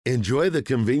Enjoy the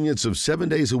convenience of 7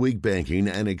 days a week banking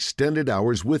and extended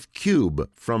hours with Cube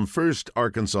from First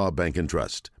Arkansas Bank and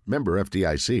Trust. Member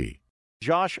FDIC.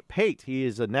 Josh Pate. He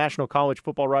is a national college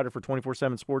football writer for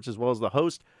 24/7 Sports, as well as the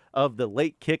host of the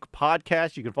Late Kick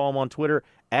podcast. You can follow him on Twitter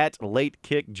at Late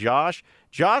Kick Josh.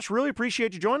 Josh, really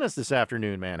appreciate you joining us this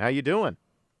afternoon, man. How you doing?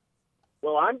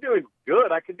 Well, I'm doing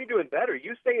good. I could be doing better.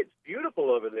 You say it's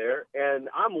beautiful over there, and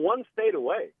I'm one state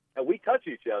away, and we touch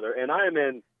each other, and I am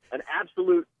in an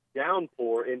absolute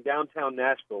downpour in downtown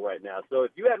Nashville right now. So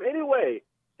if you have any way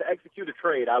to execute a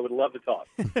trade, I would love to talk.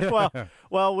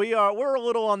 well, we're a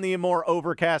little on the more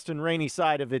overcast and rainy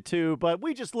side of it too, but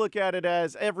we just look at it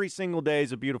as every single day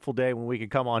is a beautiful day when we can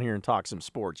come on here and talk some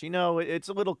sports. You know, it's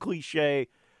a little cliche,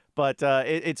 but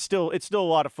it's still a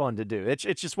lot of fun to do. It's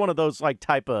just one of those like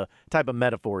type of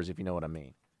metaphors, if you know what I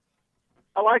mean.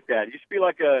 I like that. You should be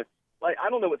like I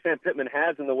don't know what Sam Pittman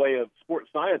has in the way of sports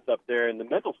science up there and the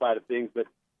mental side of things, but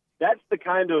that's the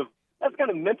kind of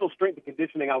mental strength and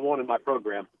conditioning I want in my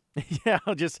program. Yeah,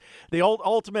 just the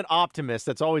ultimate optimist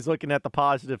that's always looking at the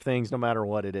positive things no matter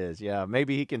what it is. Yeah,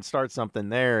 maybe he can start something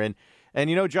there. And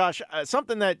you know, Josh,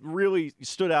 something that really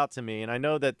stood out to me, and I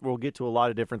know that we'll get to a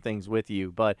lot of different things with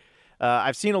you, but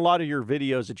I've seen a lot of your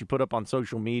videos that you put up on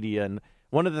social media, and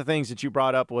one of the things that you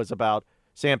brought up was about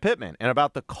Sam Pittman and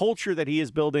about the culture that he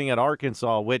is building at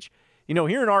Arkansas, which, you know,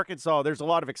 here in Arkansas, there's a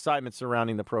lot of excitement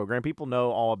surrounding the program. People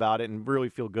know all about it and really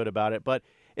feel good about it. But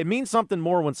it means something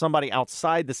more when somebody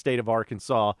outside the state of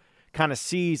Arkansas kind of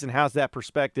sees and has that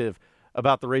perspective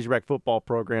about the Razorback football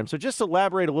program. So just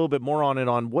elaborate a little bit more on it,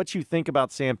 on what you think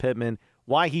about Sam Pittman,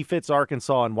 why he fits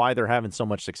Arkansas, and why they're having so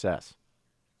much success.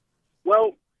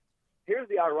 Well, here's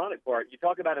the ironic part. You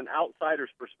talk about an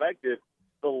outsider's perspective.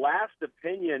 The last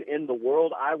opinion in the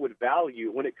world I would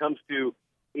value when it comes to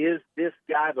is this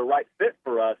guy the right fit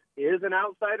for us is an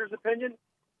outsider's opinion,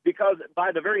 because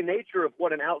by the very nature of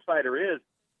what an outsider is,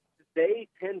 they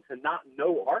tend to not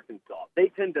know Arkansas. They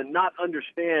tend to not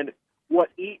understand what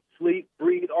eat, sleep,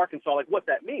 breathe Arkansas, like what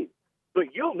that means.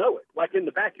 But you'll know it. Like in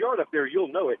the backyard up there,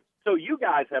 you'll know it. So you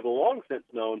guys have long since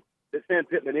known that Sam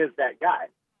Pittman is that guy.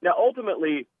 Now,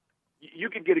 ultimately,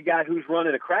 you could get a guy who's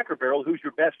running a Cracker Barrel, who's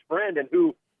your best friend and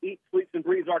who eats, sleeps, and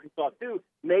breathes Arkansas too.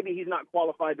 Maybe he's not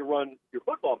qualified to run your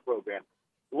football program.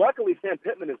 Luckily, Sam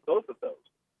Pittman is both of those.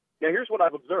 Now, here's what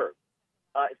I've observed.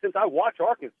 Since I watch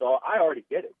Arkansas, I already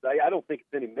get it. I don't think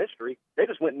it's any mystery. They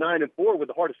just went 9-4 with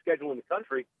the hardest schedule in the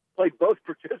country, played both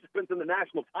participants in the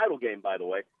national title game, by the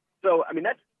way. So, I mean,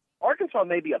 Arkansas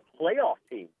may be a playoff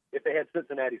team if they had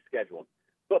Cincinnati's schedule.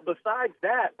 But besides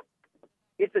that,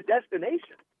 it's a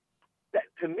destination.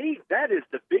 To me, that is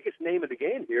the biggest name of the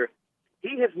game here.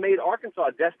 He has made Arkansas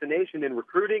a destination in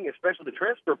recruiting, especially the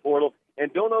transfer portal.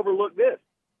 And don't overlook this.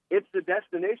 It's the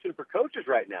destination for coaches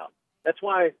right now. That's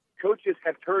why coaches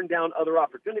have turned down other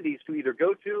opportunities to either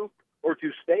go to or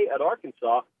to stay at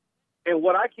Arkansas. And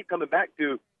what I keep coming back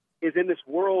to is in this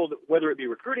world, whether it be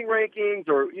recruiting rankings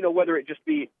or, you know, whether it just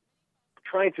be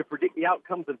trying to predict the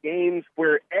outcomes of games,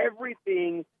 where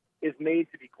everything is made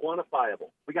to be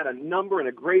quantifiable. We got a number and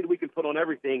a grade we can put on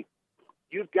everything.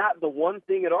 You've got the one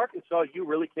thing at Arkansas you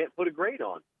really can't put a grade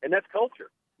on, and that's culture.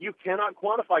 You cannot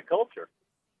quantify culture.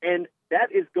 And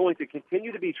that is going to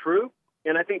continue to be true.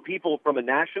 And I think people from a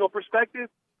national perspective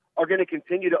are going to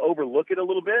continue to overlook it a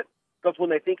little bit, because when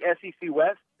they think SEC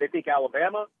West, they think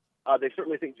Alabama. They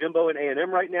certainly think Jimbo and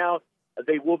A&M right now.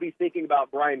 They will be thinking about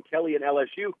Brian Kelly and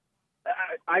LSU.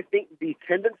 I think the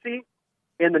tendency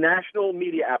in the national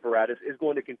media apparatus is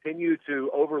going to continue to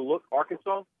overlook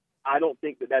Arkansas. I don't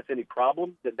think that that's any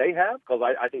problem that they have, because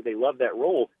I think they love that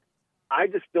role. I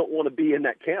just don't want to be in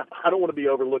that camp. I don't want to be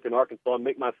overlooking Arkansas and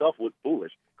make myself look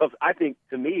foolish, because I think,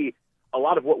 to me, a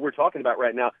lot of what we're talking about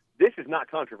right now, this is not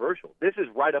controversial. This is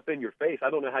right up in your face. I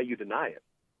don't know how you deny it.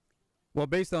 Well,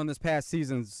 based on this past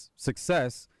season's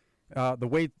success, the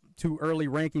way to early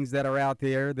rankings that are out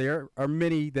there are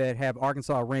many that have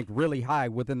Arkansas ranked really high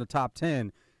within the top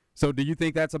 10. So do you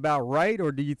think that's about right,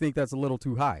 or do you think that's a little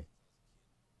too high?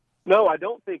 No, I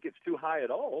don't think it's too high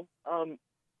at all.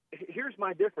 Here's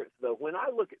my difference, though. When I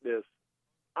look at this,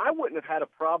 I wouldn't have had a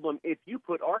problem if you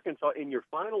put Arkansas in your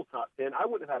final top 10. I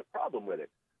wouldn't have had a problem with it.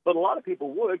 But a lot of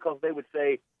people would, because they would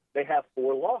say they have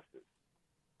 4 losses.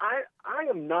 I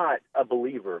am not a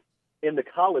believer in the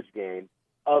college game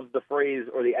of the phrase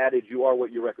or the adage, you are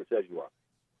what your record says you are,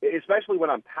 especially when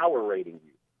I'm power rating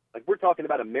you. Like, we're talking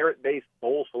about a merit-based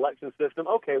bowl selection system.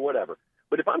 Okay, whatever.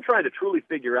 But if I'm trying to truly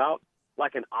figure out,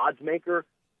 like an odds maker,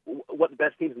 what the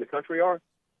best teams in the country are,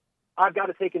 I've got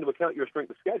to take into account your strength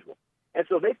of schedule. And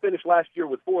so they finished last year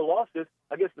with 4 losses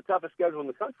against the toughest schedule in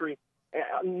the country.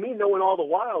 Me knowing all the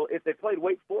while, if they played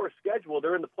Wake Forest schedule,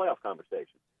 they're in the playoff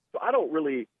conversation. So I don't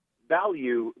really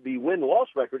value the win-loss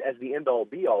record as the end-all,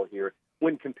 be-all here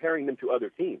when comparing them to other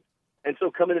teams. And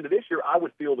so coming into this year, I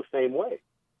would feel the same way.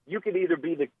 You could either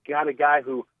be the kind of guy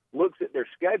who looks at their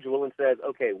schedule and says,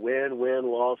 okay, win,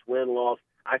 loss.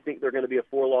 I think they're going to be a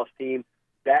 4-loss team.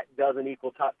 That doesn't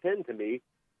equal top 10 to me.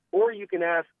 Or you can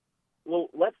ask, well,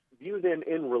 let's view them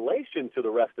in relation to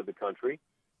the rest of the country.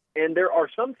 And there are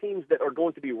some teams that are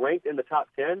going to be ranked in the top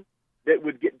 10 that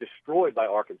would get destroyed by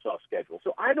Arkansas' schedule.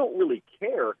 So I don't really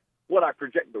care what I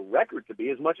project the record to be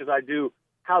as much as I do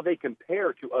how they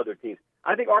compare to other teams.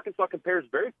 I think Arkansas compares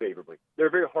very favorably. They're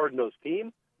a very hard-nosed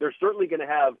team. They're certainly going to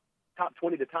have top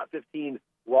 20 to top 15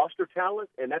 roster talent,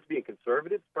 and that's being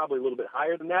conservative. It's probably a little bit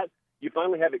higher than that. You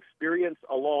finally have experience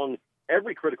along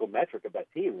every critical metric of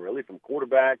that team, really, from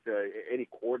quarterback to any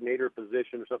coordinator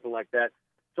position or something like that.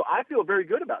 So I feel very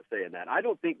good about saying that. I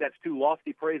don't think that's too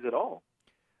lofty praise at all.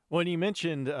 When you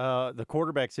mentioned the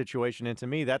quarterback situation, and to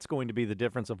me, that's going to be the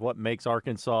difference of what makes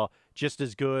Arkansas just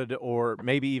as good or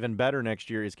maybe even better next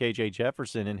year is KJ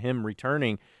Jefferson and him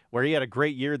returning, where he had a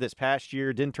great year this past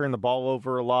year, didn't turn the ball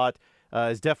over a lot,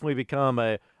 has definitely become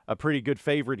a pretty good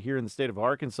favorite here in the state of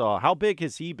Arkansas. How big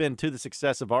has he been to the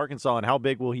success of Arkansas, and how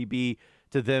big will he be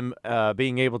to them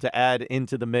being able to add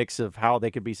into the mix of how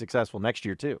they could be successful next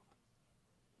year too?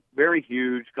 Very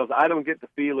huge, because I don't get the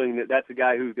feeling that that's a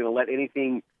guy who's going to let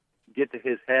anything get to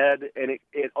his head, and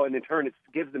and in turn it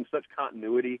gives them such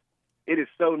continuity. It is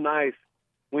so nice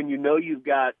when you know you've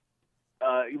got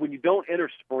when you don't enter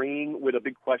spring with a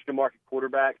big question mark at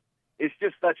quarterback. It's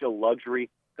just such a luxury,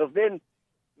 because then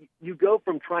you go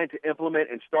from trying to implement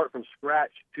and start from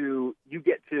scratch to you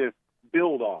get to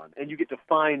build on and you get to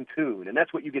fine tune, and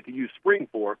that's what you get to use spring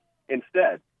for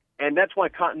instead. And that's why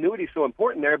continuity is so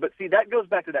important there. But see, that goes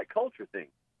back to that culture thing.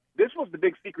 This was the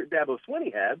big secret Dabo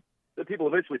Swinney had that people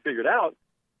eventually figured out.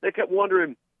 They kept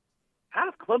wondering, how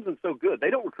is Clemson so good? They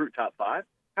don't recruit top 5.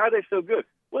 How are they so good?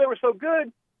 Well, they were so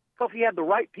good because he had the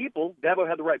right people. Dabo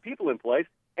had the right people in place,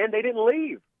 and they didn't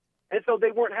leave. And so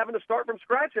they weren't having to start from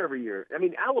scratch every year. I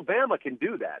mean, Alabama can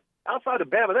do that. Outside of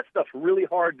Bama, that stuff's really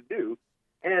hard to do.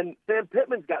 And Sam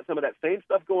Pittman's got some of that same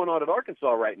stuff going on at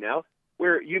Arkansas right now,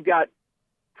 where you've got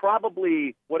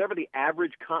probably whatever the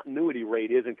average continuity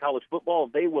rate is in college football,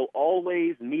 they will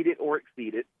always meet it or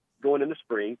exceed it going into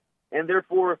spring. And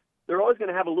therefore, they're always going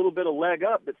to have a little bit of leg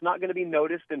up that's not going to be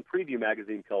noticed in preview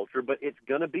magazine culture, but it's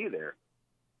going to be there.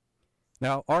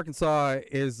 Now, Arkansas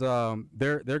is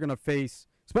they're going to face,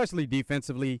 especially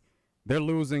defensively, they're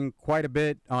losing quite a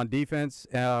bit on defense.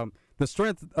 The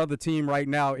strength of the team right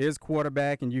now is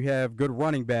quarterback, and you have good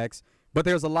running backs, but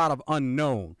there's a lot of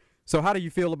unknown. So how do you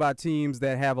feel about teams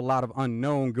that have a lot of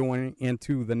unknown going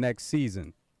into the next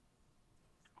season?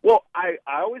 Well, I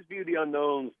always view the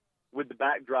unknowns with the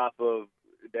backdrop of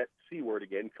that C word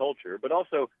again, culture, but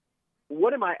also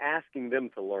what am I asking them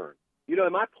to learn? You know,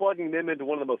 am I plugging them into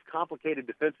one of the most complicated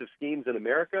defensive schemes in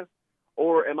America,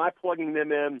 or am I plugging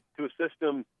them in to a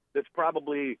system that's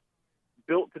probably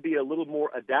built to be a little more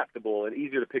adaptable and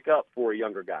easier to pick up for a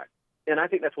younger guy? And I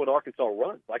think that's what Arkansas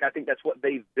runs. Like, I think that's what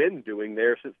they've been doing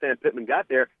there since Sam Pittman got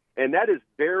there, and that is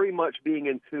very much being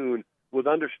in tune with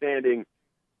understanding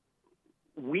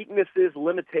weaknesses,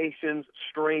 limitations,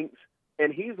 strengths,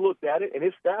 and he's looked at it, and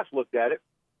his staff's looked at it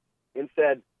and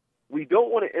said, we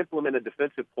don't want to implement a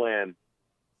defensive plan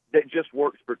that just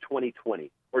works for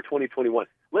 2020 or 2021.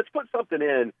 Let's put something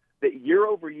in that year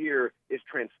over year is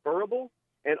transferable,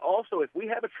 and also if we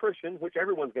have attrition, which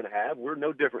everyone's going to have, we're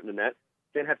no different than that,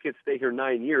 can't have kids stay here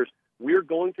 9 years, we're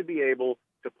going to be able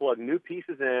to plug new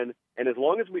pieces in, and as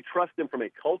long as we trust them from a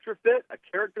culture fit, a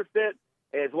character fit,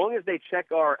 as long as they check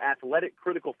our athletic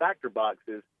critical factor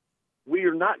boxes, we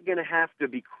are not going to have to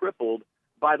be crippled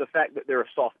by the fact that they're a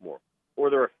sophomore or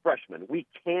they're a freshman. We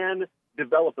can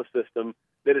develop a system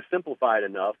that is simplified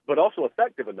enough, but also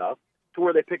effective enough to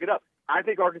where they pick it up. I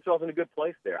think Arkansas is in a good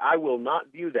place there. I will not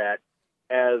view that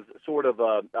as sort of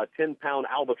a 10-pound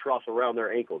albatross around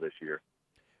their ankle this year.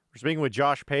 We're speaking with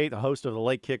Josh Pate, the host of the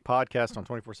Late Kick podcast on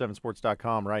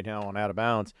 247sports.com right now on Out of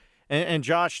Bounds. And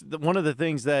Josh, one of the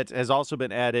things that has also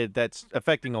been added that's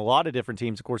affecting a lot of different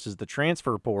teams, of course, is the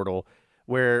transfer portal,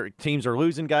 where teams are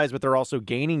losing guys, but they're also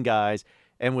gaining guys.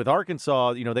 And with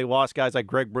Arkansas, you know, they lost guys like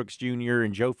Greg Brooks Jr.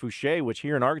 and Joe Fouché, which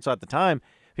here in Arkansas at the time,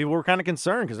 people were kind of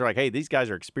concerned because they're like, hey, these guys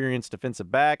are experienced defensive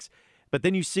backs. But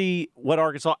then you see what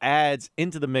Arkansas adds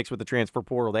into the mix with the transfer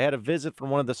portal. They had a visit from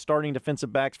one of the starting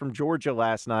defensive backs from Georgia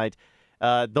last night.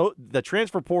 The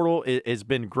transfer portal has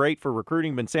been great for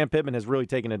recruiting, but Sam Pittman has really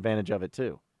taken advantage of it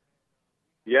too.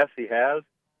 Yes, he has.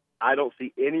 I don't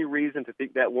see any reason to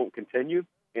think that won't continue.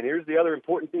 And here's the other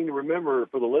important thing to remember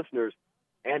for the listeners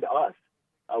and us.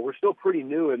 We're still pretty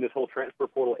new in this whole transfer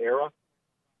portal era.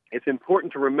 It's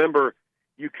important to remember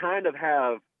you kind of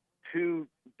have two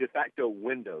de facto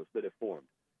windows that have formed.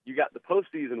 You got the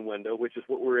postseason window, which is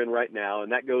what we're in right now,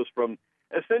 and that goes from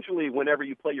essentially whenever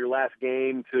you play your last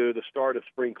game to the start of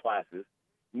spring classes.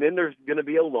 And then there's going to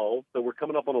be a lull, so we're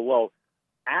coming up on a lull.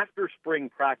 After spring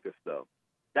practice, though,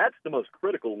 that's the most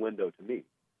critical window to me.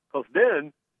 Because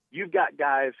then you've got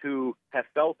guys who have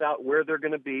felt out where they're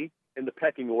going to be in the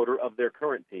pecking order of their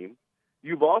current team.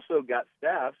 You've also got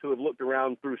staffs who have looked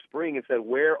around through spring and said,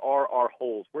 where are our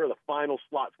holes? Where are the final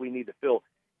slots we need to fill?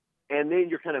 And then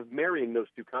you're kind of marrying those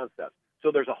two concepts.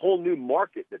 So there's a whole new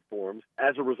market that forms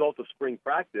as a result of spring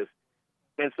practice.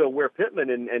 And so where Pittman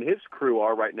and his crew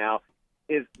are right now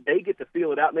is they get to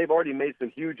feel it out, and they've already made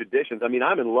some huge additions. I mean,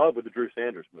 I'm in love with the Drew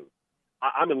Sanders move.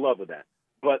 I'm in love with that.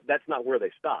 But that's not where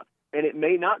they stop. And it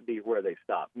may not be where they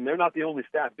stop. And they're not the only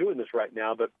staff doing this right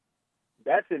now, but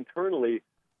that's internally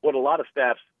what a lot of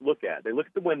staffs look at. They look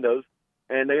at the windows,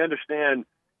 and they understand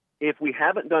if we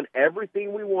haven't done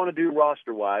everything we want to do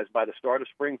roster-wise by the start of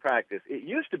spring practice, it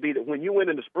used to be that when you went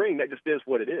into spring, that just is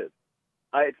what it is.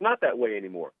 It's not that way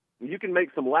anymore. You can make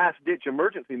some last-ditch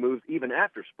emergency moves even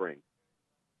after spring.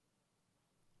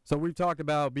 So we've talked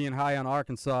about being high on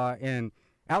Arkansas, and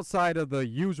outside of the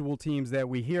usual teams that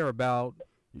we hear about,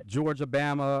 Georgia,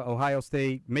 Bama, Ohio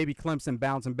State, maybe Clemson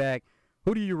bouncing back,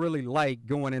 who do you really like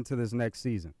going into this next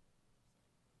season?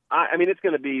 I mean, it's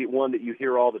going to be one that you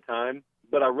hear all the time,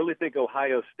 but I really think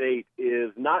Ohio State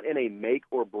is not in a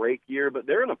make-or-break year, but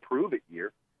they're in a prove-it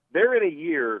year. They're in a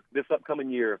year, this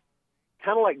upcoming year,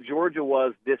 kind of like Georgia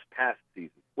was this past season,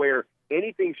 where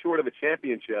anything short of a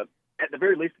championship, at the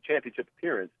very least a championship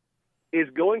appearance, is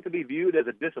going to be viewed as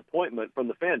a disappointment from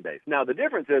the fan base. Now, the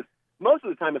difference is, most of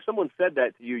the time, if someone said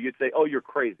that to you, you'd say, oh, you're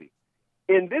crazy.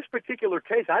 In this particular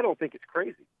case, I don't think it's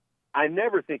crazy. I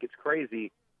never think it's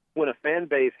crazy when a fan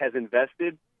base has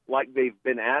invested like they've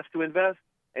been asked to invest,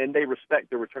 and they respect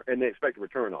the return and they expect a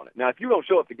return on it. Now, if you don't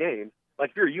show up to games, like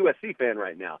if you're a USC fan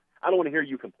right now, I don't want to hear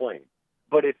you complain.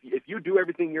 But if you do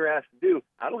everything you're asked to do,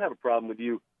 I don't have a problem with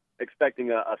you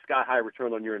expecting a sky-high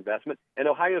return on your investment. And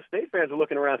Ohio State fans are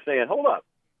looking around saying, hold up,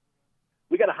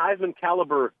 we got a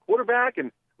Heisman-caliber quarterback,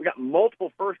 and we got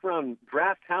multiple first-round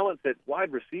draft talents at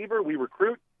wide receiver. We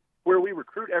recruit where we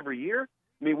recruit every year.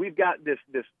 I mean, we've got this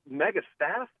mega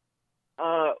staff.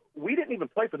 We didn't even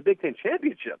play for the Big Ten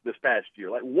championship this past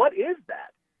year. Like, what is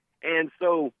that? And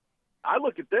so I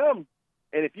look at them,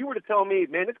 and if you were to tell me,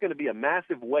 man, it's going to be a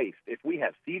massive waste if we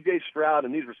have C.J. Stroud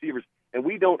and these receivers and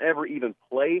we don't ever even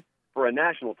play for a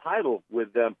national title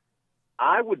with them,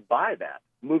 I would buy that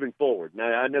moving forward. Now,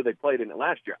 I know they played in it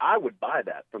last year. I would buy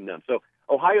that from them. So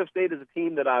Ohio State is a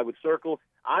team that I would circle.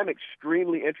 I'm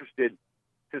extremely interested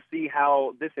to see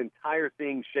how this entire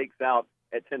thing shakes out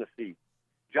at Tennessee.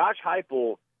 Josh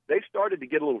Heupel, they started to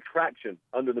get a little traction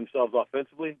under themselves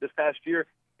offensively this past year,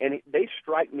 and they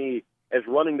strike me as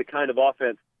running the kind of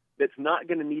offense that's not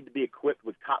going to need to be equipped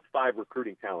with top 5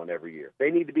 recruiting talent every year.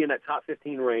 They need to be in that top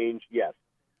 15 range, yes.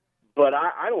 But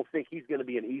I don't think he's going to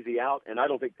be an easy out, and I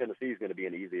don't think Tennessee's going to be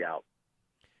an easy out.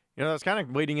 You know, that's kind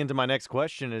of leading into my next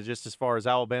question, is just as far as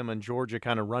Alabama and Georgia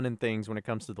kind of running things when it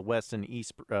comes to the West and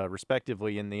East,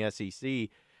 respectively, in the SEC.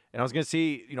 And I was going to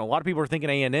see, you know, a lot of people are thinking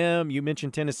A&M. You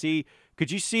mentioned Tennessee.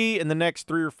 Could you see in the next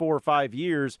 3 or 4 or 5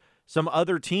 years some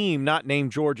other team not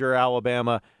named Georgia or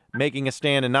Alabama making a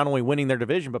stand and not only winning their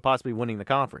division but possibly winning the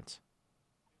conference?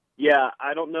 Yeah,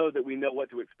 I don't know that we know what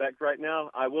to expect right now.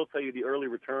 I will tell you the early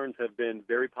returns have been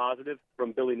very positive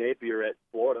from Billy Napier at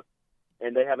Florida,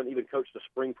 and they haven't even coached a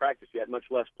spring practice yet, much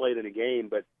less played in a game.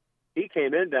 But he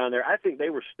came in down there. I think they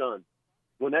were stunned.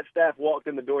 When that staff walked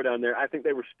in the door down there, I think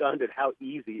they were stunned at how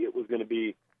easy it was going to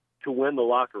be to win the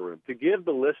locker room. To give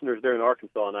the listeners there in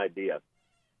Arkansas an idea,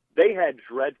 they had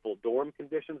dreadful dorm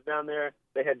conditions down there.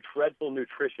 They had dreadful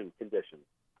nutrition conditions.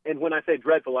 And when I say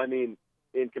dreadful, I mean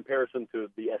in comparison to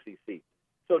the SEC.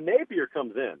 So Napier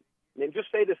comes in, and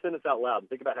just say this sentence out loud and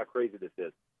think about how crazy this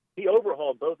is. He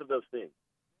overhauled both of those things.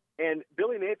 And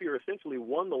Billy Napier essentially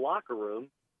won the locker room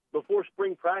before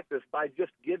spring practice by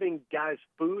just giving guys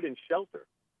food and shelter,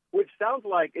 which sounds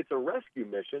like it's a rescue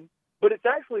mission, but it's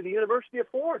actually the University of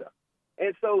Florida.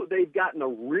 And so they've gotten a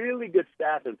really good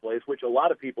staff in place, which a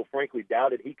lot of people, frankly,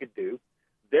 doubted he could do.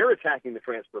 They're attacking the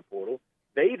transfer portal.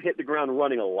 They've hit the ground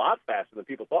running a lot faster than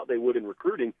people thought they would in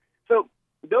recruiting. So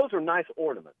those are nice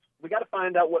ornaments. We got to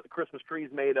find out what the Christmas tree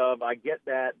is made of. I get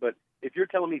that. But if you're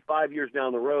telling me 5 years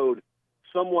down the road,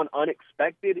 someone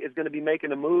unexpected is going to be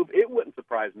making a move, it wouldn't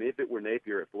surprise me if it were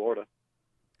Napier at Florida.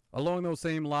 Along those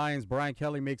same lines, Brian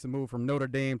Kelly makes a move from Notre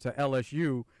Dame to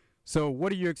LSU. So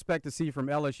what do you expect to see from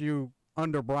LSU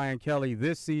under Brian Kelly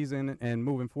this season and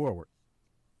moving forward?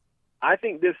 I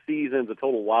think this season's a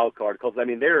total wild card because, I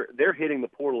mean, they're hitting the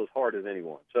portal as hard as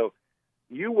anyone. So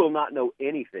you will not know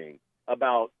anything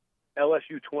about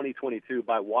LSU 2022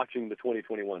 by watching the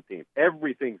 2021 team.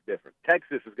 Everything's different.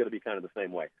 Texas is going to be kind of the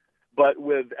same way. But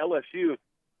with LSU,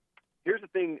 here's the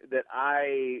thing that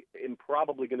I am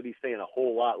probably going to be saying a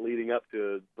whole lot leading up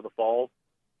to the fall.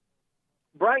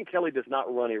 Brian Kelly does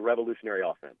not run a revolutionary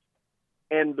offense.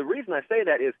 And the reason I say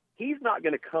that is he's not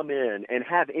going to come in and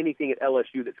have anything at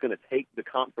LSU that's going to take the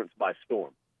conference by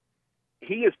storm.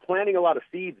 He is planting a lot of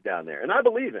seeds down there, and I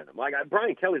believe in him. Like,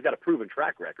 Brian Kelly's got a proven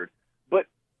track record. But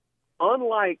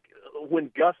unlike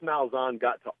when Gus Malzahn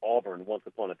got to Auburn once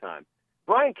upon a time,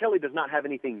 Brian Kelly does not have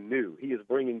anything new he is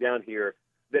bringing down here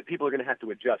that people are going to have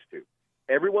to adjust to.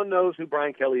 Everyone knows who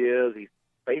Brian Kelly is. He's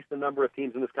faced a number of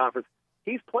teams in this conference.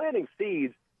 He's planting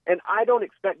seeds, and I don't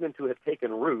expect them to have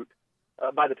taken root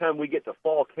by the time we get to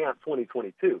fall camp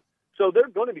 2022. So there are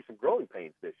going to be some growing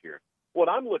pains this year. What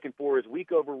I'm looking for is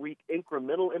week-over-week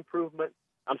incremental improvement.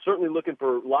 I'm certainly looking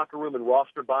for locker room and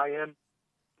roster buy-in.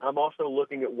 I'm also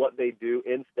looking at what they do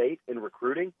in-state in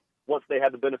recruiting once they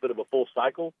have the benefit of a full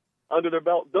cycle under their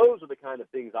belt. Those are the kind of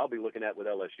things I'll be looking at with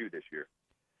LSU this year.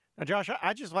 Now, Josh,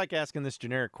 I just like asking this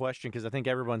generic question because I think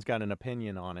everyone's got an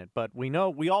opinion on it. But we know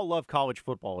we all love college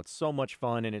football. It's so much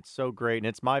fun, and it's so great, and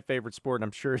it's my favorite sport, and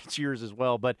I'm sure it's yours as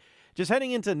well. But just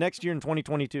heading into next year in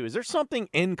 2022, is there something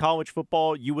in college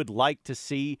football you would like to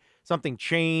see, something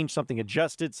changed, something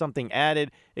adjusted, something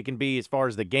added? It can be as far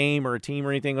as the game or a team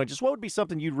or anything. Like, just what would be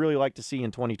something you'd really like to see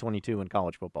in 2022 in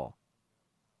college football?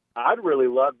 I'd really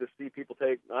love to see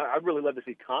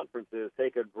conferences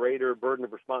take a greater burden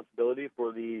of responsibility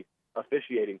for the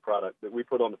officiating product that we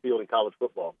put on the field in college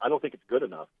football. I don't think it's good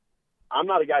enough. I'm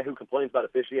not a guy who complains about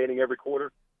officiating every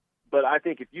quarter, but I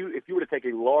think if you were to take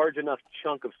a large enough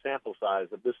chunk of sample size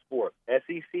of this sport,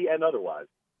 SEC and otherwise,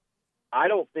 I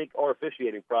don't think our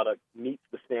officiating product meets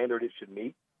the standard it should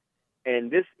meet.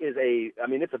 And this is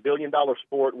it's a $1 billion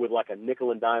sport with like a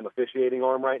nickel and dime officiating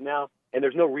arm right now, and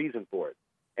there's no reason for it.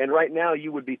 And right now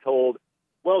you would be told,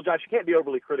 well, Josh, you can't be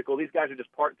overly critical. These guys are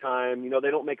just part-time.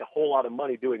 They don't make a whole lot of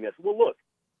money doing this. Well, look,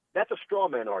 that's a straw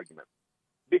man argument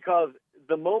because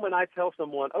the moment I tell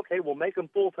someone, okay, well, make them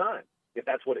full-time if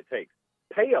that's what it takes.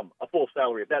 Pay them a full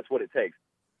salary if that's what it takes.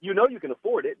 You can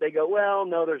afford it. They go, well,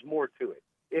 no, there's more to it.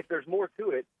 If there's more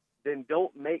to it, then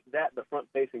don't make that the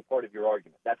front-facing part of your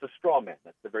argument. That's a straw man.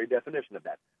 That's the very definition of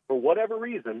that. For whatever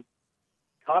reason,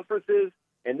 conferences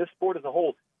and this sport as a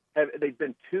whole, they've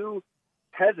been too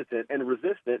hesitant and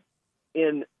resistant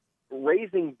in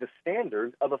raising the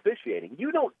standard of officiating.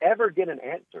 You don't ever get an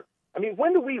answer. I mean,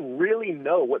 when do we really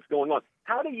know what's going on?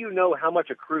 How do you know how much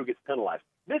a crew gets penalized?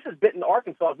 This has bitten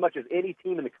Arkansas as much as any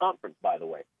team in the conference, by the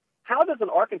way. How does an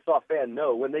Arkansas fan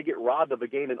know when they get robbed of a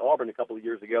game in Auburn a couple of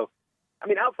years ago? I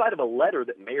mean, outside of a letter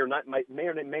that may or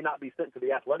may not be sent to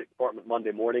the athletic department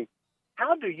Monday morning,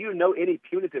 how do you know any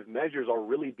punitive measures are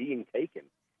really being taken?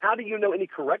 How do you know any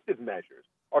corrective measures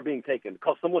are being taken?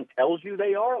 Because someone tells you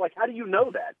they are? Like, how do you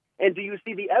know that? And do you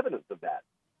see the evidence of that?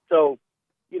 So,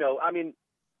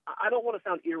 I don't want to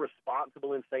sound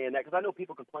irresponsible in saying that because I know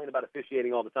people complain about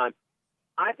officiating all the time.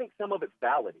 I think some of it's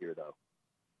valid here, though.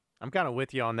 I'm kind of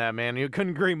with you on that, man. You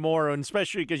couldn't agree more, and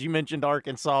especially because you mentioned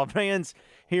Arkansas. Fans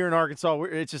here in Arkansas,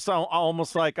 it's just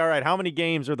almost like, all right, how many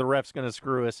games are the refs going to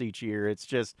screw us each year? It's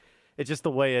just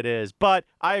the way it is. But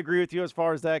I agree with you as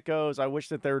far as that goes. I wish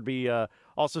that there would be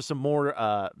also some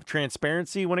more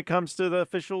transparency when it comes to the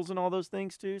officials and all those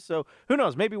things too. So who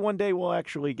knows? Maybe one day we'll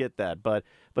actually get that. But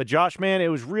Josh, man, it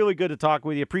was really good to talk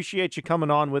with you. Appreciate you coming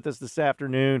on with us this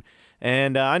afternoon.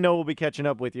 And I know we'll be catching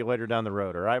up with you later down the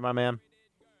road. All right, my man?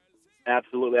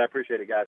 Absolutely. I appreciate it, guys.